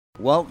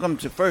Welcome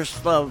to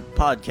First Love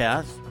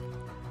Podcast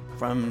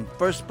from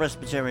First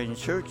Presbyterian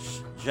Church,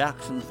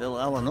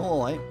 Jacksonville,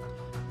 Illinois,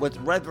 with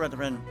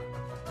Reverend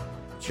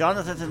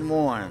Jonathan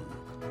Warren.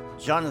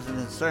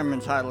 Jonathan's sermon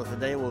title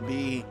today will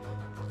be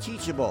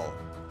Teachable.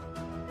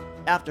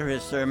 After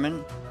his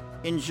sermon,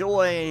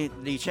 enjoy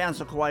the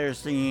chancel choir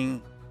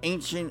singing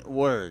Ancient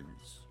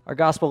Words. Our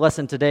gospel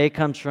lesson today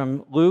comes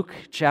from Luke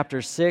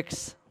chapter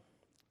 6,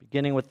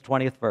 beginning with the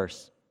 20th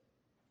verse.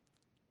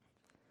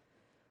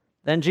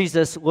 Then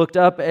Jesus looked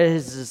up at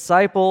his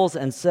disciples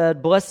and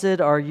said,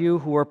 "Blessed are you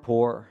who are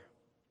poor,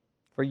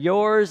 for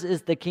yours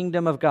is the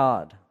kingdom of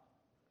God.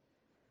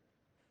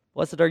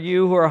 Blessed are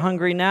you who are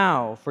hungry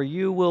now, for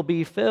you will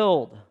be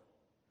filled.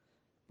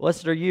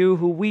 Blessed are you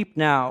who weep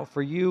now,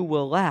 for you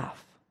will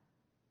laugh.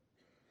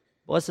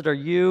 Blessed are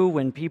you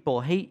when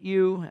people hate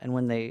you and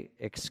when they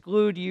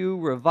exclude you,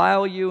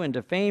 revile you, and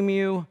defame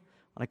you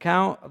on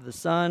account of the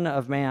Son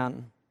of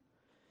Man.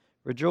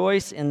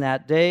 Rejoice in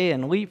that day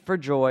and leap for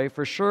joy,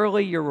 for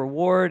surely your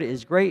reward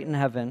is great in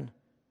heaven.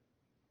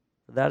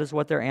 For that is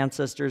what their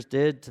ancestors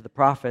did to the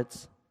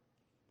prophets.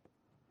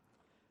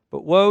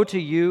 But woe to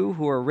you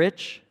who are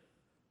rich,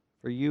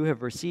 for you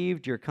have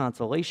received your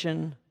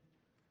consolation.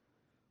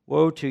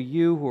 Woe to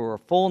you who are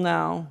full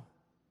now,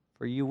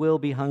 for you will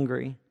be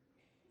hungry.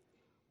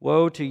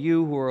 Woe to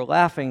you who are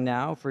laughing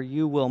now, for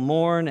you will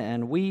mourn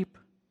and weep.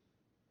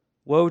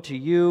 Woe to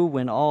you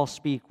when all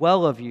speak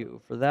well of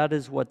you, for that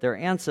is what their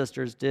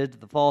ancestors did to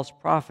the false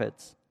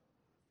prophets.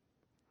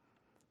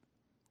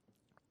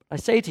 I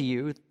say to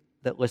you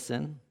that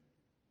listen,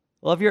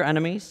 love your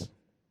enemies,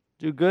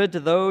 do good to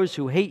those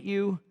who hate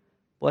you,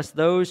 bless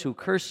those who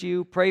curse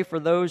you, pray for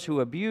those who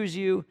abuse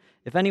you.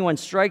 If anyone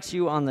strikes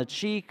you on the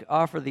cheek,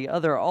 offer the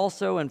other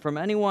also, and from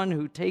anyone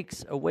who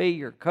takes away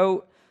your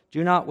coat,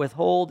 do not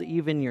withhold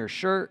even your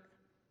shirt.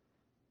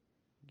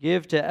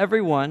 Give to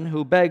everyone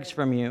who begs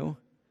from you.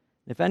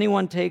 If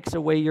anyone takes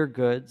away your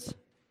goods,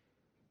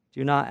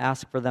 do not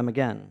ask for them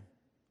again.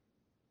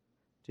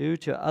 Do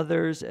to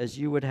others as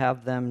you would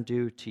have them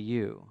do to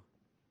you."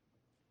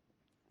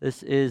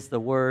 This is the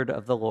word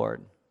of the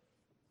Lord.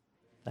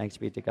 Thanks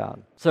be to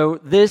God. So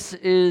this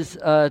is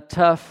a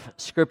tough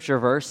scripture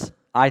verse,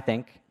 I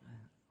think.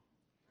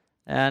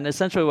 And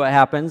essentially what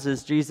happens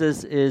is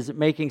Jesus is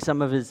making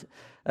some of his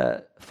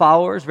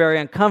followers very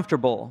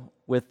uncomfortable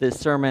with this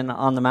Sermon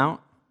on the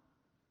Mount.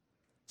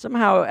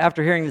 Somehow,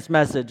 after hearing this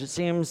message, it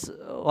seems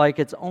like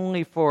it's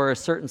only for a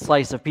certain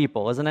slice of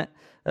people, isn't it?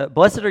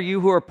 Blessed are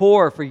you who are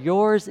poor, for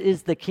yours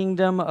is the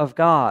kingdom of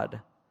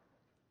God.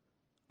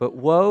 But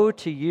woe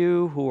to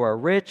you who are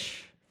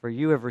rich, for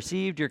you have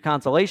received your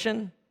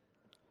consolation.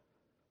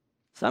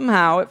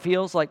 Somehow, it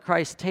feels like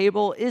Christ's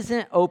table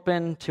isn't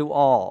open to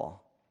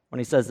all when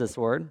he says this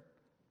word.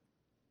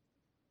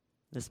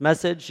 This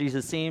message,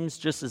 Jesus seems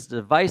just as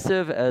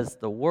divisive as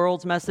the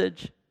world's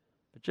message,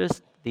 but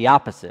just the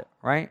opposite,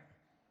 right?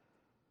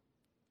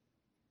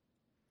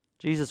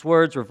 Jesus'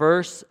 words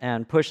reverse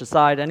and push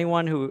aside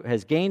anyone who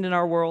has gained in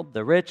our world,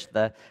 the rich,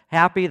 the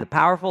happy, the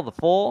powerful, the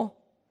full.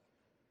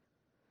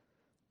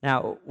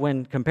 Now,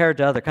 when compared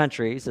to other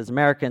countries, as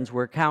Americans,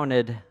 we're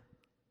counted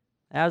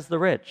as the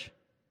rich.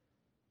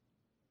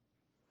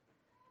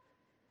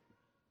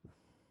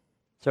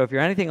 So if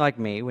you're anything like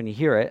me, when you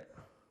hear it,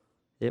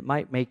 it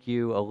might make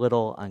you a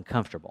little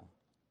uncomfortable.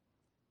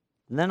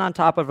 And then on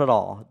top of it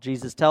all,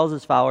 Jesus tells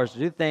his followers to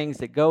do things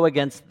that go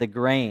against the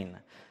grain,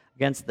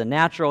 against the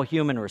natural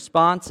human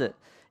response.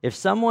 If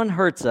someone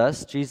hurts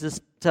us,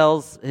 Jesus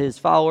tells his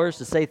followers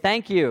to say,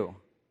 "Thank you.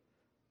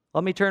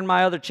 Let me turn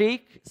my other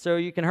cheek so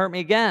you can hurt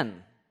me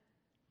again."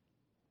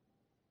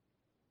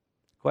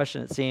 The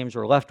question it seems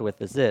we're left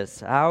with is this: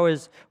 how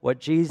is what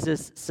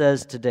Jesus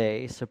says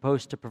today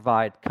supposed to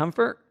provide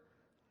comfort?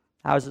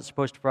 How is it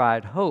supposed to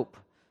provide hope?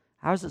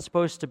 How is it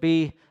supposed to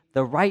be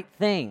the right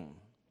thing?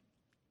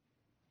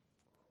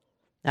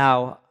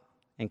 Now,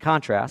 in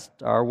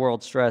contrast, our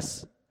world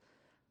stress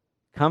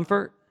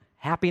comfort,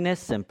 happiness,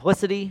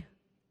 simplicity.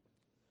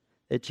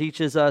 It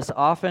teaches us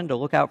often to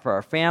look out for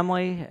our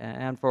family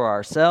and for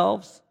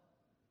ourselves.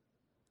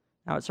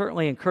 Now, it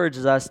certainly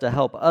encourages us to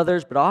help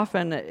others, but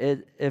often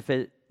if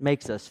it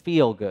makes us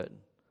feel good.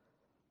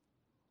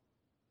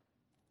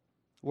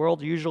 The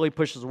world usually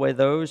pushes away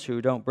those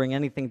who don't bring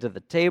anything to the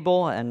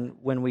table, and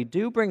when we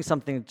do bring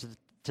something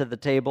to the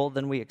table,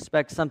 then we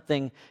expect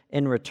something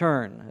in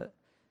return.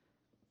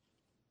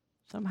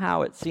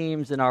 Somehow it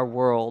seems in our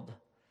world,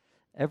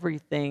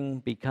 everything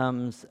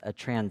becomes a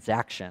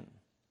transaction.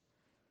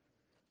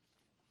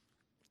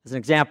 As an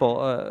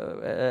example,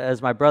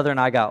 as my brother and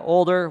I got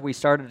older, we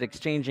started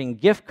exchanging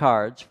gift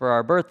cards for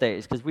our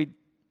birthdays because we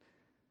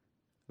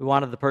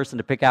wanted the person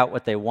to pick out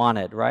what they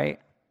wanted, right?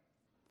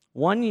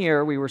 One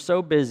year, we were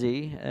so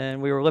busy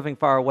and we were living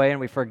far away and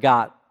we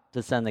forgot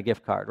to send the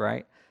gift card,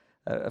 right?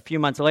 A few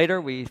months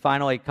later, we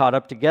finally caught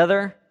up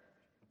together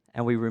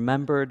and we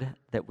remembered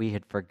that we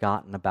had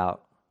forgotten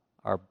about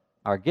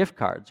our gift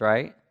cards,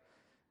 right?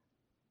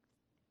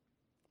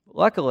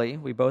 Luckily,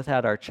 we both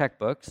had our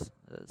checkbooks,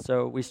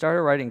 so we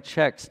started writing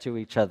checks to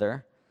each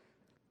other.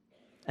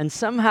 And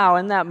somehow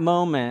in that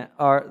moment,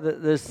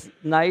 this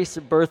nice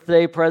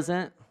birthday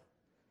present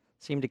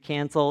seemed to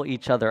cancel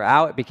each other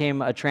out. It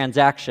became a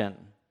transaction.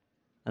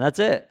 And that's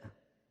it.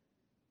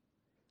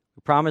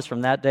 We promised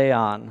from that day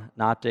on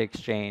not to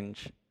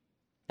exchange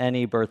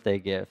any birthday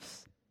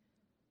gifts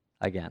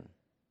again.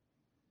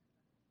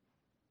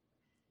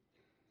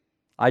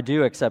 I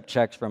do accept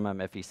checks from him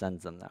if he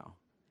sends them, though.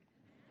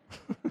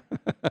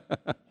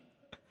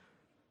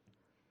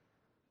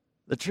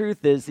 The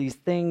truth is, these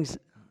things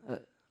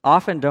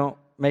often don't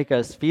make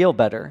us feel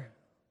better.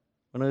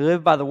 When we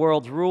live by the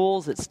world's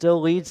rules, it still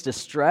leads to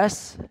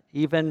stress,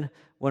 even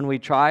when we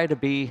try to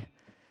be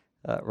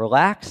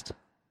relaxed.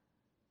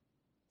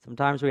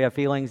 Sometimes we have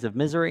feelings of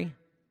misery,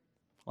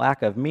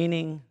 lack of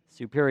meaning,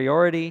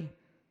 superiority.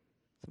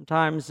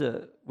 Sometimes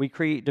we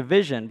create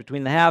division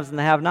between the haves and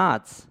the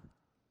have-nots.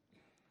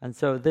 And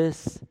so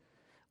this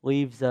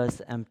leaves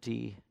us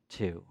empty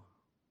too.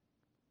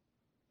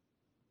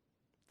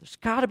 There's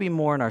got to be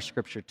more in our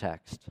scripture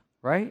text,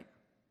 right?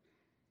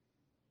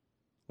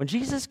 When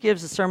Jesus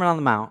gives the Sermon on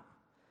the Mount,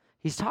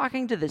 he's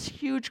talking to this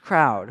huge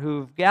crowd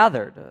who've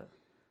gathered.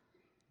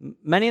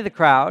 Many of the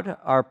crowd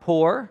are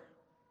poor,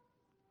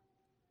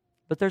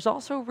 but there's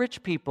also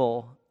rich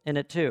people in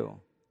it too.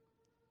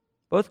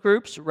 Both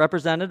groups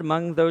represented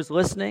among those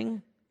listening.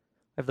 We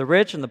have the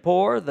rich and the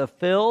poor, the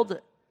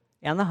filled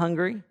and the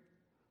hungry,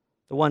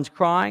 the ones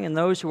crying and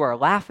those who are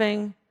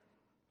laughing.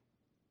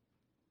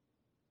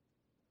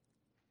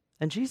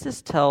 And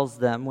Jesus tells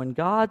them when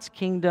God's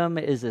kingdom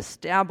is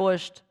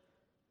established,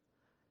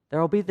 there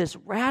will be this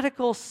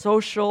radical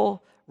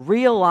social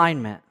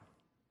realignment.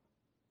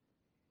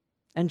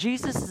 And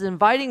Jesus is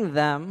inviting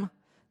them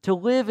to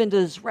live into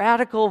this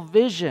radical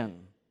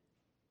vision.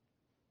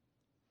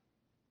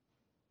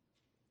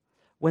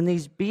 When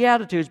these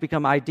Beatitudes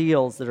become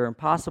ideals that are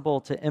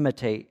impossible to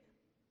imitate,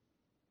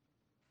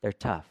 they're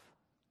tough.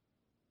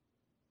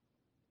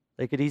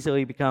 They could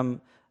easily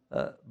become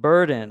a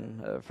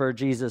burden for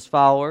Jesus'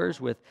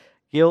 followers with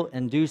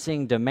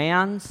guilt-inducing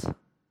demands.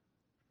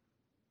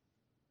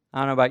 I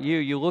don't know about you,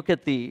 you look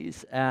at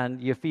these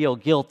and you feel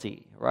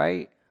guilty,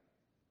 right?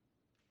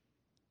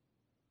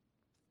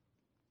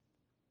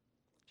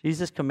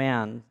 Jesus'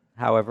 commands,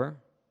 however,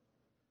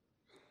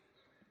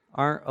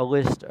 aren't a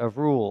list of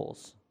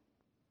rules.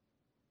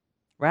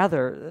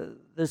 Rather,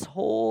 this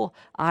whole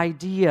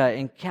idea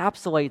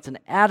encapsulates an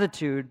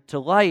attitude to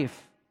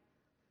life.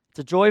 It's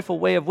a joyful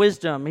way of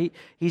wisdom.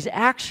 He's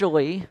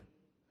actually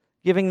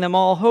giving them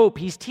all hope.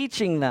 He's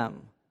teaching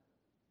them.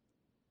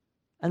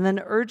 And then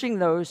urging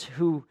those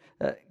who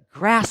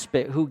grasp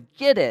it, who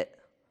get it,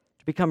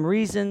 to become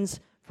reasons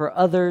for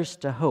others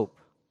to hope.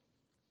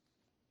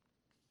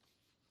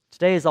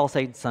 Today is All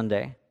Saints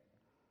Sunday.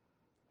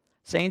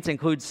 Saints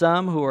include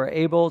some who are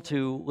able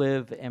to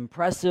live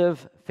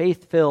impressive,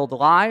 faith-filled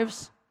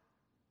lives,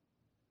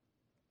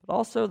 but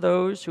also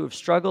those who have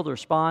struggled to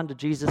respond to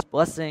Jesus'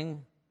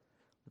 blessing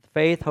with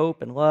faith,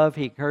 hope, and love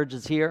he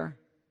encourages here.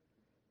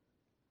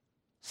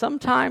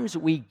 Sometimes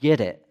we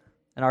get it,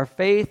 and our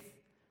faith,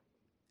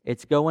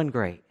 it's going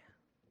great.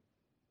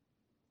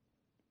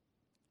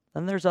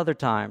 Then there's other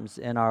times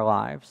in our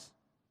lives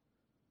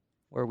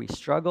where we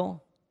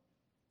struggle.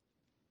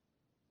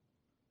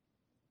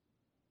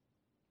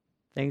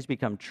 Things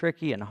become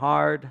tricky and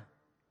hard.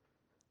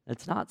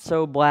 It's not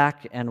so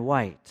black and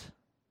white.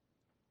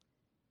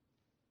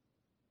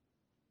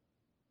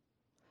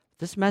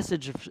 This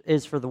message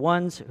is for the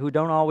ones who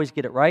don't always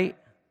get it right.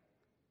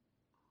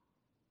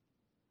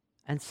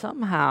 And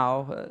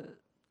somehow,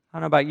 I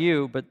don't know about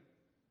you, but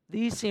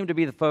these seem to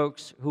be the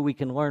folks who we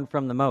can learn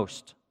from the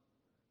most.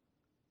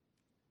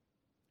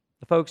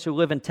 The folks who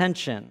live in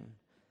tension,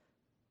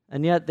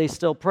 and yet they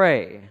still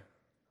pray.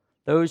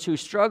 Those who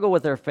struggle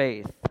with their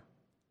faith.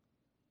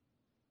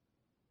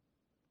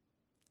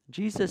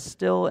 Jesus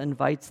still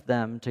invites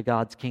them to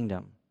God's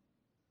kingdom.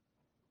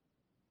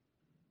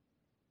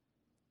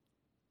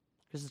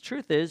 Because the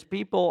truth is,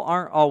 people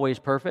aren't always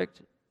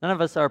perfect. None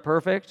of us are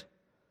perfect.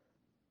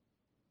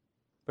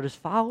 But as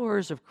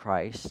followers of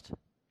Christ,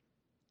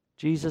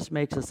 Jesus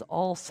makes us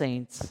all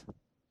saints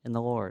in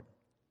the Lord.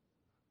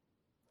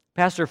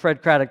 Pastor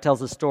Fred Craddock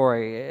tells a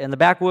story. In the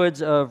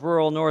backwoods of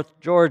rural North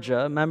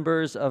Georgia,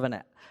 members of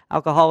an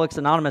Alcoholics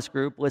Anonymous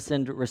group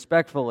listened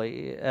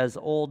respectfully as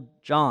old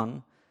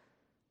John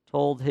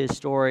told his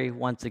story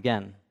once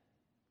again.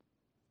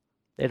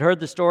 They'd heard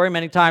the story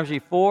many times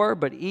before,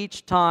 but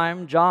each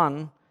time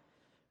John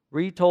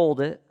retold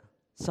it,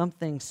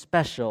 something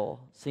special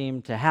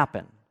seemed to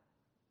happen.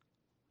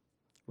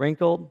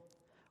 Wrinkled,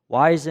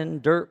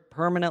 wizened, dirt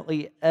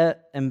permanently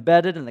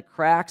embedded in the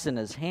cracks in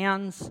his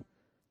hands,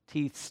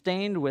 teeth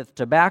stained with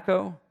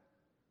tobacco,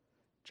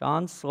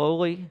 John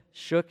slowly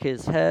shook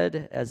his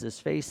head as his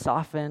face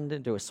softened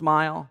into a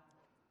smile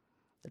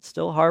that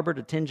still harbored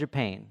a tinge of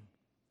pain.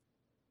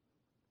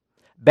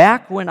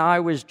 "Back when I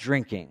was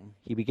drinking,"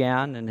 he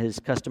began in his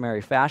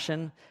customary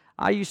fashion,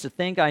 "I used to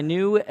think I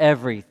knew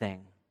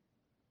everything.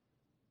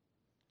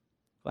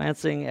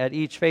 Glancing at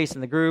each face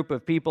in the group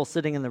of people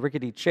sitting in the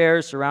rickety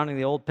chairs surrounding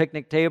the old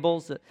picnic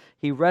tables,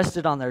 he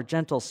rested on their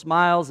gentle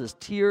smiles as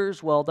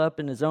tears welled up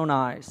in his own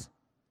eyes.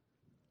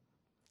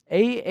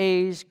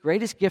 AA's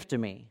greatest gift to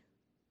me,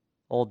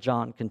 old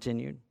John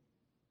continued,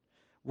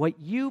 what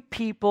you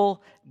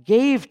people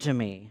gave to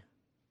me.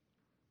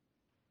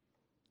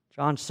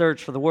 John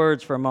searched for the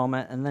words for a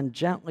moment and then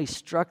gently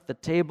struck the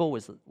table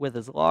with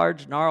his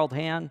large, gnarled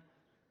hand.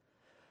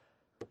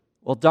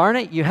 Well, darn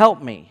it, you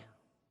helped me.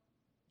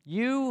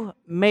 You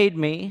made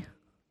me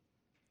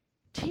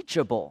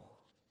teachable.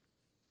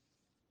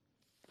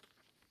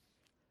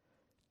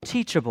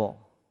 Teachable.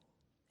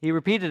 He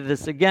repeated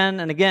this again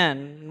and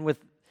again. With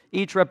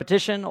each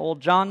repetition, old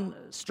John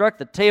struck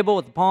the table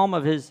with the palm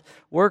of his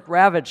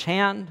work-ravaged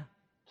hand,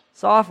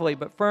 softly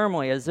but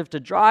firmly, as if to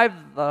drive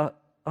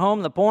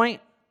home the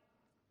point.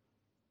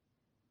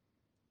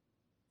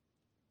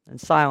 And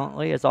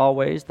silently, as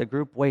always, the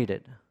group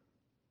waited.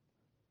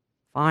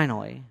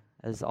 Finally,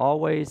 as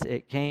always,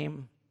 it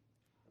came.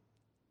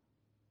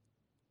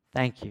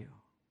 Thank you.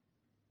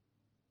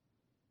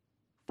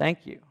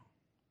 Thank you.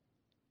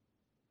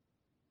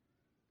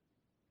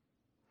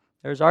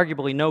 There's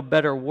arguably no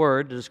better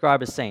word to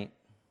describe a saint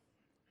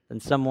than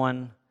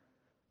someone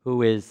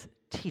who is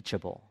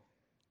teachable.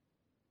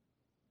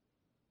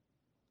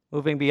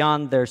 Moving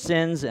beyond their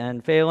sins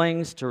and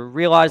failings to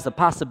realize the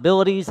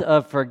possibilities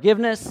of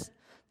forgiveness,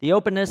 the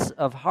openness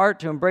of heart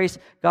to embrace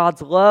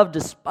God's love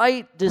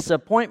despite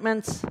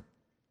disappointments.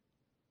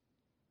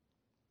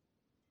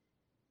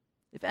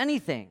 If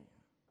anything,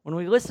 when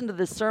we listen to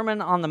this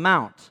Sermon on the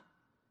Mount,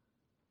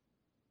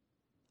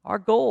 our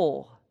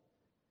goal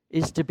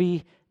is to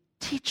be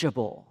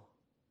teachable.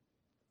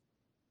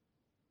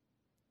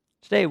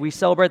 Today, we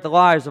celebrate the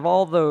lives of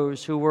all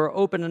those who were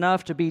open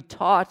enough to be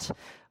taught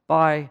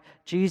by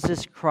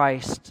Jesus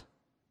Christ.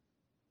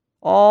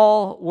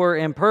 All were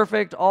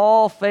imperfect,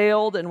 all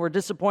failed, and were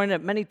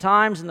disappointed many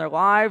times in their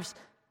lives.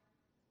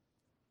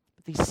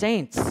 But these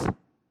saints were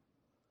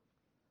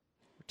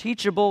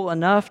teachable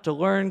enough to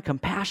learn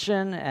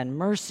compassion and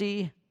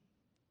mercy,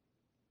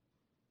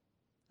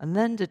 and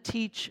then to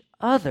teach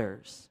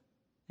others,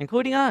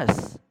 including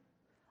us,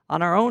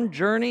 on our own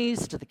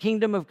journeys to the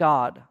kingdom of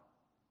God.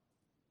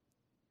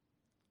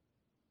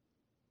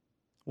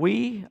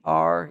 We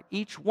are,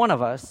 each one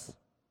of us,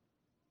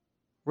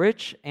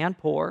 rich and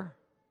poor,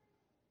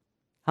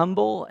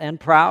 humble and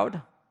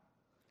proud,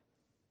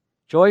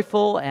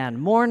 joyful and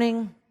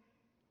mourning,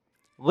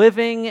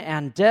 living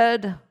and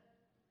dead.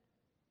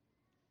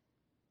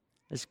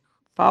 As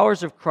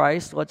followers of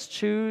Christ, let's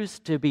choose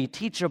to be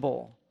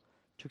teachable,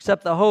 to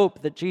accept the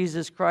hope that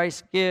Jesus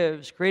Christ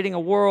gives, creating a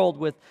world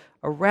with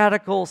a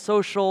radical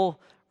social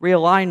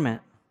realignment.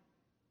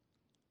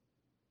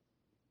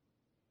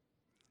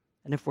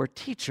 And if we're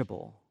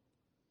teachable,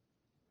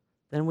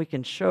 then we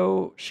can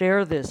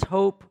share this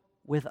hope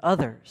with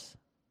others.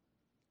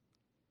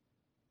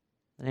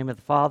 In the name of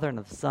the Father, and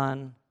of the Son,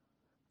 and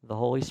of the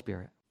Holy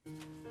Spirit.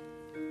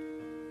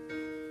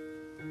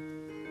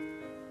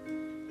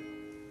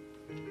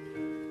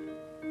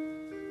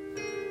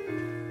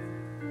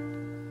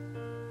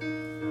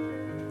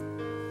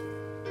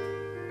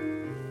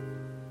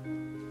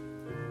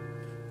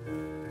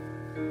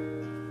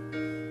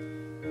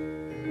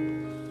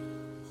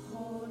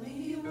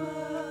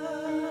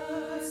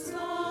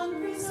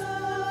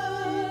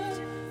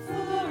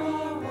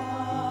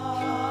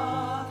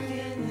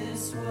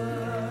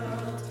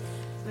 World,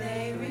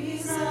 they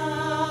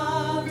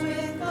resound.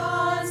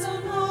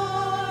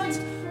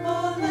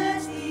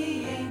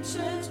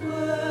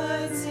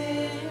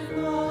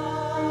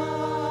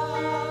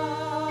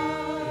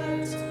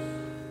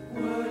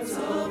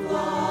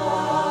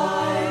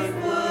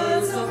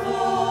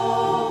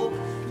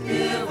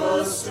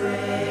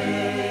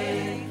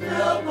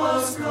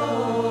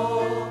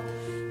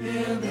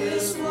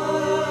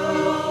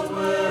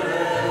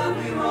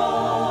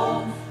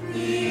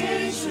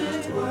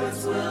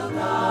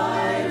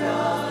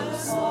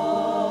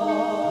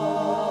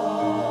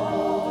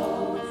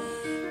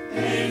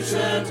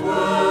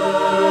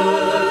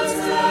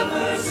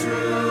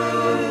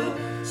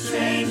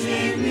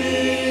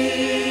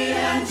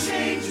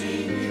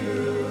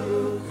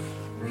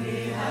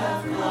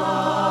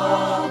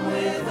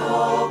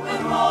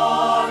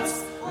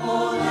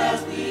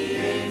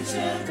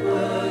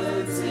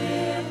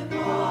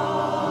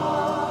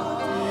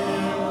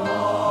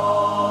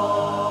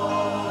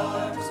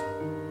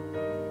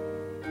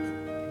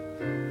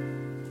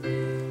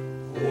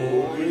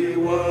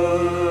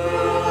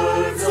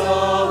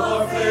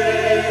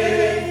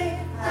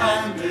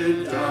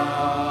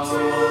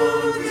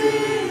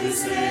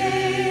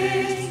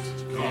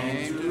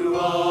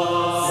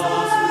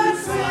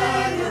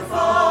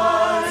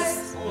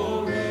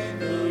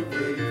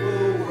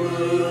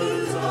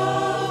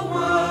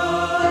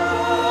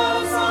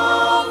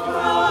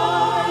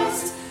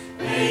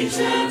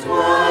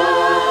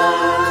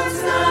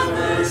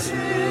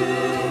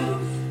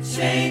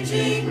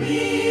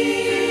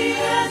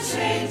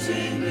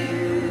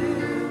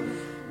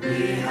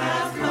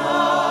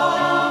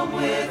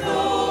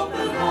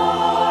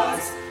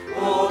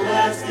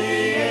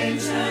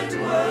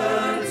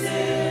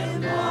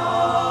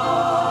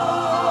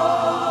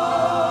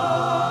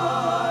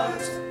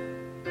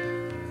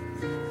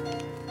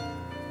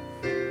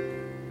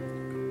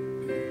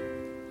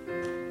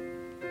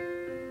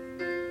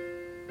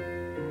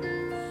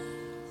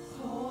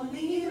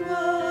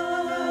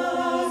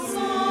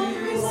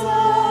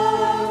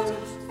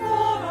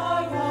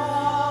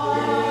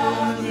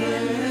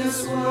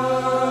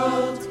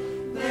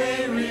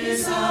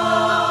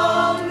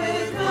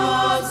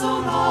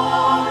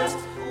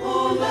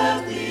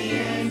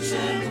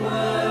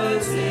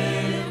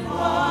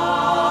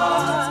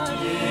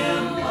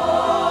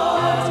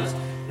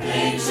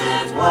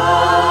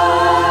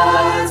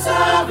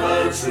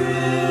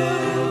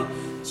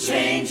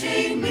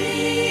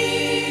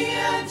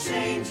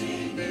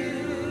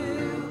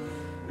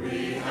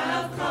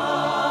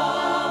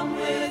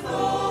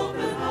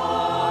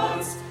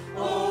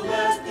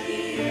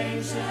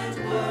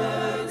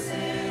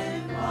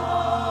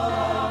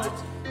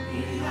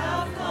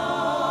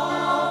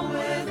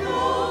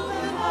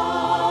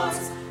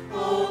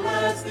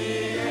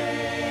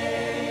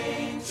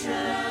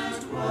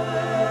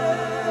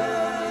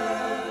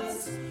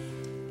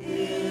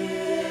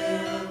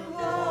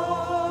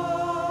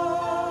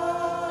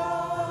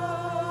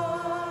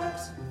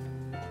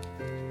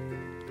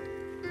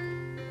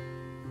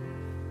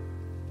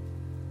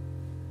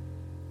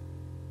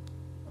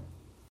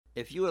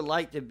 If you would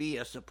like to be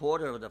a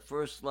supporter of the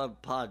First Love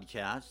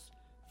podcast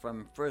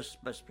from First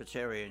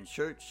Presbyterian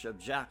Church of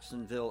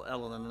Jacksonville,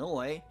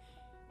 Illinois,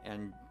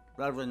 and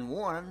Reverend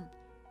Warren,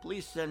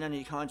 please send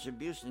any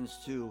contributions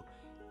to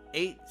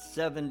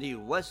 870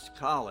 West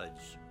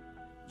College,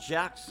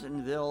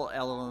 Jacksonville,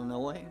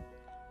 Illinois,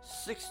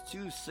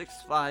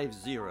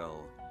 62650,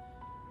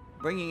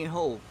 bringing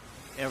hope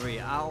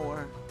every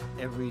hour,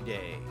 every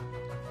day.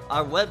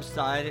 Our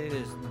website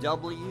is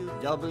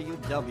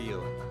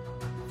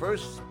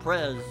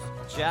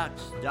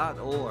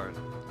www.firstpresjax.org.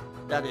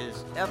 That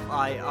is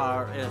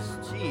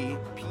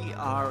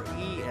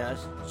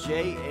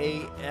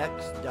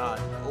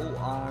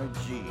FIRSTPRESJAX.org.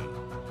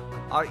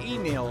 Our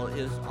email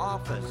is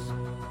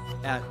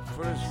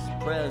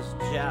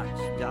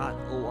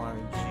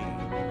office@firstpresjax.org.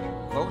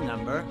 Phone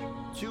number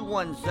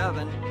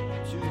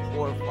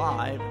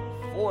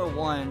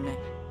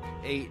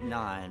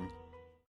 217-245-4189.